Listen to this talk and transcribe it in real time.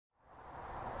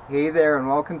Hey there and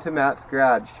welcome to Matt's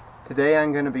Garage. Today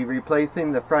I'm going to be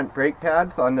replacing the front brake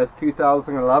pads on this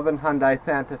 2011 Hyundai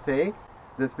Santa Fe.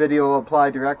 This video will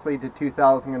apply directly to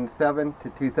 2007 to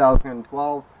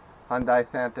 2012 Hyundai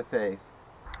Santa Fe's.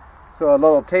 So a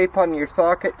little tape on your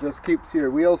socket just keeps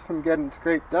your wheels from getting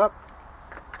scraped up.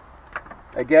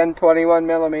 Again,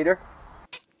 21mm.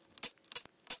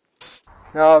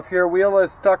 Now if your wheel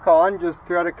is stuck on, just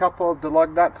thread a couple of the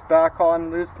lug nuts back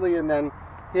on loosely and then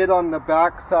hit on the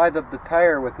back side of the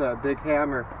tire with a big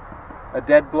hammer. A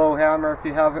dead blow hammer if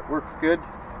you have it, works good.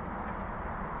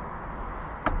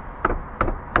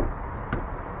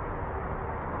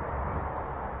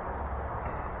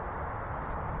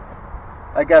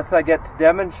 I guess I get to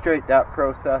demonstrate that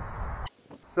process.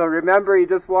 So remember, you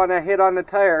just want to hit on the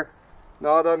tire,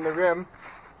 not on the rim.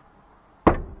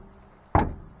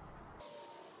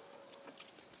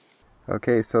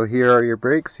 Okay, so here are your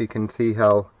brakes. You can see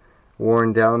how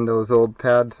worn down those old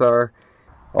pads are.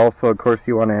 Also, of course,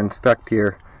 you want to inspect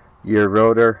your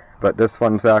rotor, but this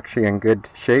one's actually in good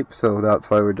shape, so that's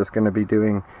why we're just going to be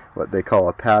doing what they call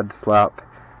a pad slap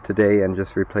today and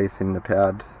just replacing the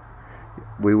pads.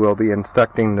 We will be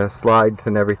inspecting the slides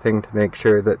and everything to make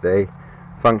sure that they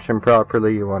function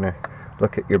properly. You want to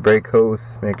look at your brake hose,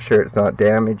 make sure it's not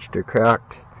damaged or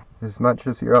cracked. As much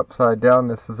as you're upside down,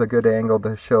 this is a good angle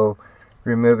to show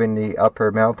removing the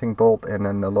upper mounting bolt, and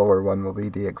then the lower one will be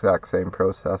the exact same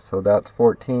process. So that's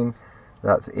 14,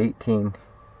 that's 18.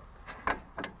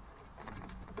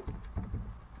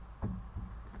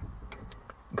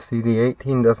 See, the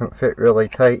 18 doesn't fit really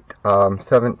tight.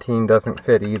 17 doesn't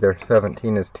fit either.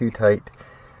 17 is too tight.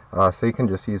 So you can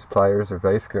just use pliers or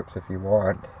vice grips if you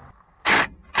want.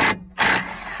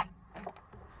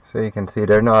 So you can see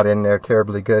they're not in there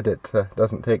terribly good. It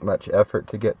doesn't take much effort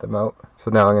to get them out. So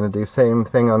now I'm going to do same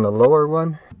thing on the lower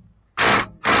one.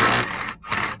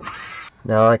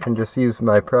 Now I can just use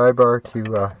my pry bar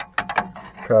to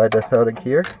pry this out of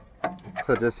here.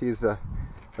 So just use a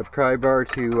pry bar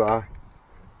to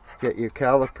get your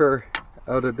caliper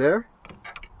out of there.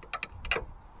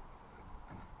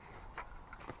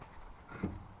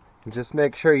 And just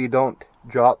make sure you don't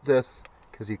drop this,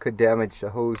 because you could damage the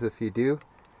hose if you do.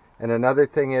 And another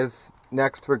thing is,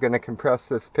 next we're going to compress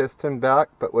this piston back,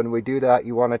 but when we do that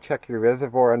you want to check your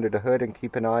reservoir under the hood and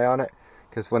keep an eye on it,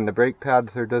 because when the brake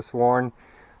pads are just worn,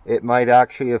 it might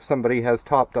actually, if somebody has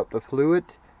topped up the fluid,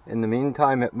 in the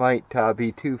meantime it might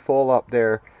be too full up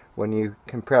there. When you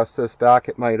compress this back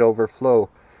it might overflow,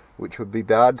 which would be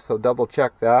bad, so double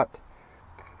check that.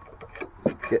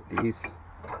 Just get these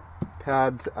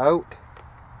pads out,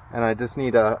 and I just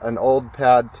need an old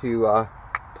pad to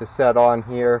set on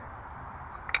here.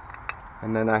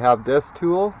 And then I have this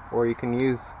tool, or you can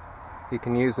use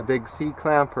a big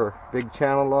C-clamp or big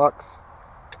channel locks.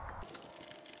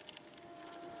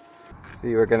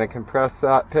 See, we're going to compress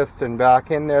that piston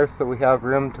back in there so we have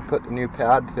room to put the new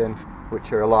pads in,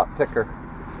 which are a lot thicker.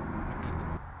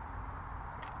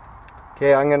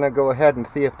 Okay, I'm going to go ahead and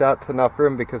see if that's enough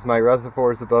room, because my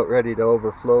reservoir is about ready to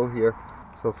overflow here.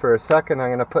 So for a second I'm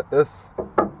going to put this,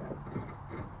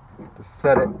 just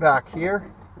set it back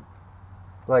here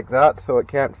like that so it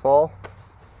can't fall.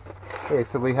 Okay,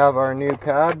 so we have our new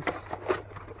pads,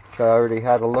 which I already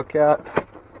had a look at.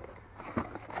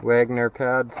 Wagner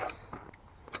pads.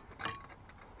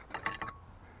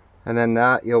 And then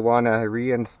that, you'll want to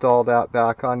reinstall that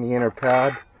back on the inner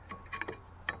pad.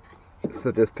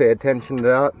 So just pay attention to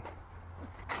that.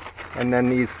 And then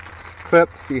these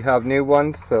clips, you have new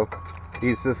ones, so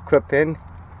these just clip in.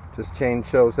 Just change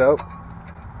those out.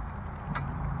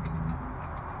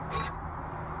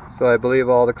 So I believe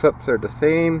all the clips are the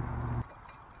same.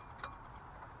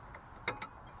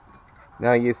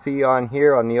 Now you see on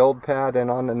here, on the old pad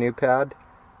and on the new pad,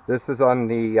 this is on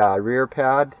the rear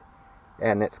pad,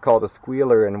 and it's called a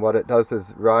squealer, and what it does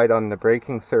is ride on the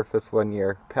braking surface when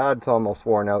your pad's almost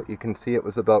worn out. You can see it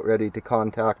was about ready to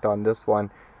contact on this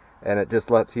one, and it just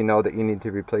lets you know that you need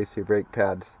to replace your brake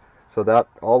pads. So that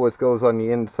always goes on the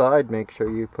inside. Make sure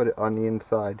you put it on the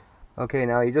inside. Okay,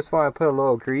 now you just want to put a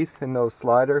little grease in those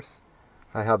sliders.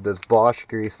 I have this Bosch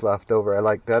grease left over I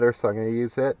like better, so I'm going to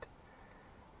use it.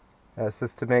 That's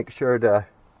just to make sure the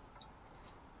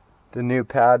new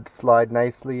pads slide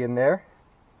nicely in there.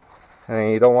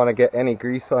 And you don't want to get any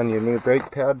grease on your new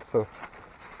brake pads, so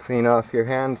clean off your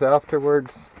hands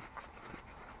afterwards.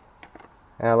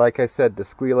 And like I said, the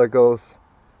squealer goes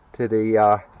to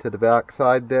the back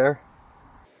side there.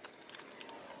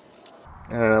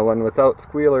 And the one without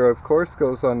squealer, of course,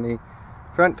 goes on the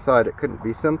front side. It couldn't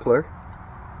be simpler.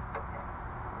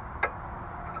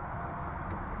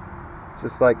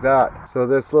 just like that. So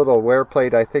this little wear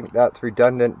plate, I think that's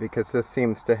redundant because this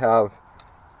seems to have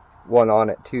one on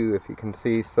it too, if you can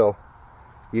see. So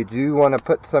you do want to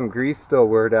put some grease though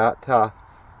where that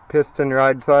piston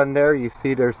rides on there. You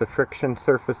see there's a friction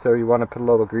surface there. You want to put a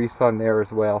little grease on there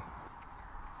as well.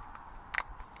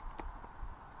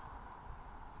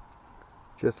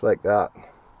 Just like that.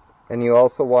 And you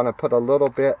also want to put a little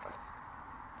bit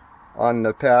on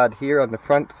the pad here on the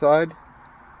front side,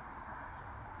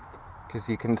 because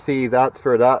you can see that's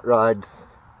where that rides.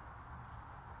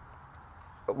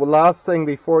 Well, last thing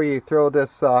before you throw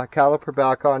this caliper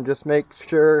back on, just make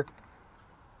sure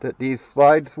that these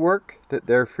slides work, that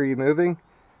they're free moving,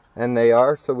 and they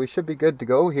are, so we should be good to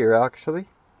go here actually.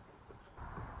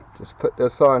 Just put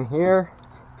this on here.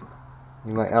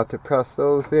 You might have to press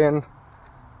those in,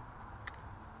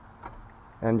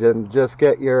 and then just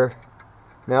get your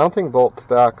mounting bolts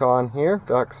back on here,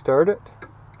 back start it.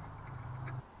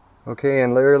 Okay,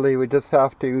 and literally we just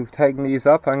have to tighten these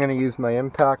up. I'm going to use my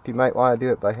impact. You might want to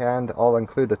do it by hand. I'll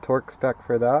include a torque spec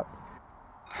for that.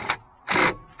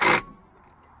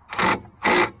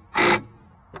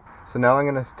 So now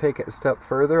I'm going to take it a step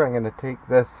further. I'm going to take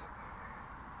this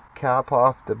cap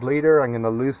off the bleeder. I'm going to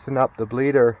loosen up the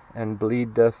bleeder and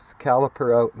bleed this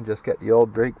caliper out and just get the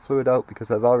old brake fluid out, because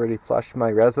I've already flushed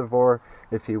my reservoir.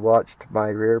 If you watched my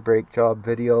rear brake job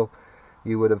video,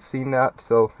 you would have seen that.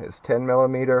 So it's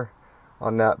 10mm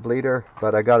on that bleeder,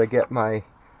 but I got to get my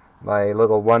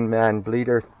little one-man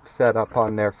bleeder set up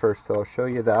on there first, so I'll show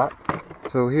you that.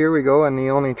 So here we go, and the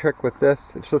only trick with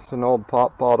this, it's just an old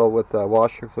pop bottle with a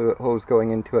washer fluid hose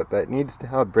going into it, but it needs to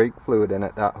have brake fluid in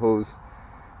it. That hose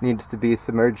needs to be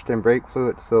submerged in brake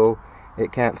fluid so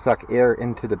it can't suck air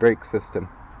into the brake system.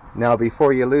 Now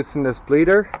before you loosen this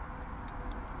bleeder,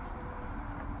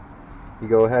 you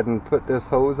go ahead and put this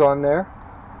hose on there.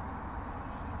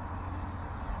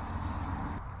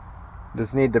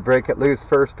 Just need to break it loose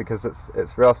first because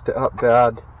it's rusted up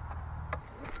bad.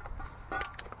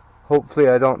 Hopefully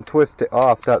I don't twist it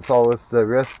off. That's always the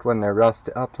risk when they're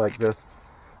rusted up like this.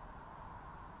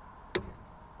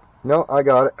 No, I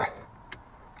got it.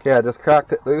 Okay, I just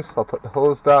cracked it loose. I'll put the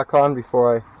hose back on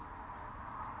before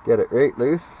I get it right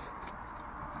loose.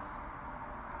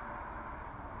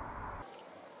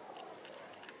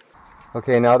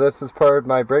 Okay, now this is part of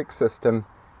my brake system,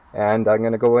 and I'm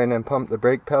going to go in and pump the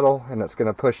brake pedal, and it's going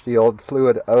to push the old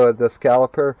fluid out of this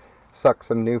caliper, suck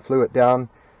some new fluid down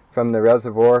from the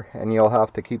reservoir, and you'll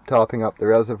have to keep topping up the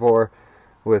reservoir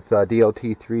with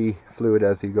DLT3 fluid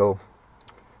as you go.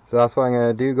 So that's what I'm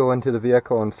going to do, go into the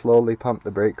vehicle and slowly pump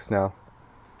the brakes now.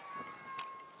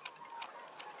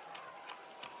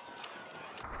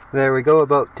 There we go,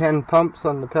 about 10 pumps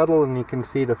on the pedal, and you can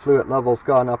see the fluid level's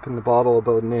gone up in the bottle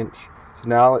about an inch. So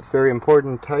now it's very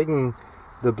important to tighten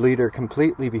the bleeder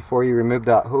completely before you remove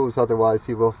that hose, otherwise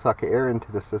you will suck air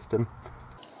into the system.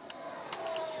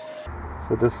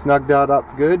 So just snug that up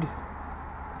good.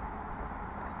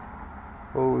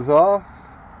 Hose off.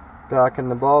 Back in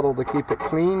the bottle to keep it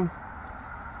clean.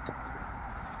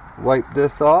 Wipe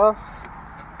this off.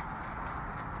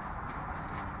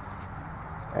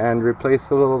 And replace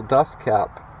the little dust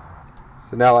cap.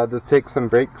 So now I'll just take some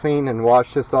brake clean and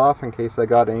wash this off in case I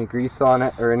got any grease on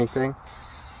it or anything.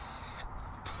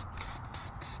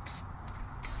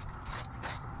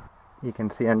 You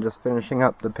can see I'm just finishing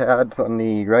up the pads on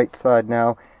the right side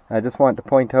now. I just want to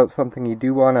point out something. You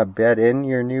do want to bed in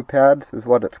your new pads, is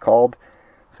what it's called.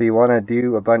 So you want to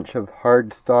do a bunch of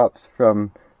hard stops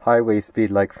from highway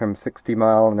speed, like from 60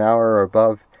 miles an hour or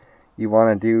above. You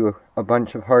want to do a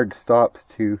bunch of hard stops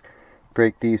to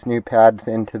break these new pads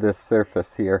into this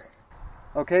surface here.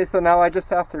 Okay, so now I just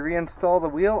have to reinstall the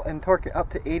wheel and torque it up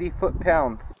to 80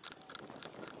 foot-pounds.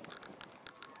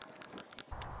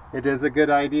 It is a good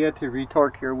idea to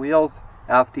retorque your wheels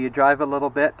after you drive a little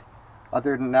bit.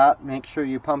 Other than that, make sure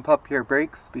you pump up your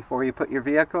brakes before you put your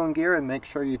vehicle in gear, and make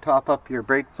sure you top up your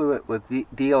brake fluid with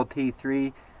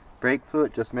DLT3 brake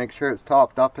fluid. Just make sure it's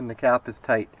topped up and the cap is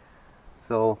tight.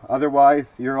 So otherwise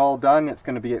you're all done. It's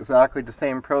going to be exactly the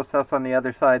same process on the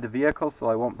other side of the vehicle, so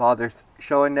I won't bother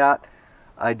showing that.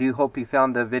 I do hope you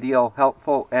found the video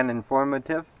helpful and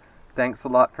informative. Thanks a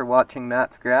lot for watching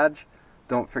Matt's Garage.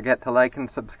 Don't forget to like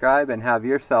and subscribe, and have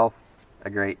yourself a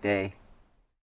great day.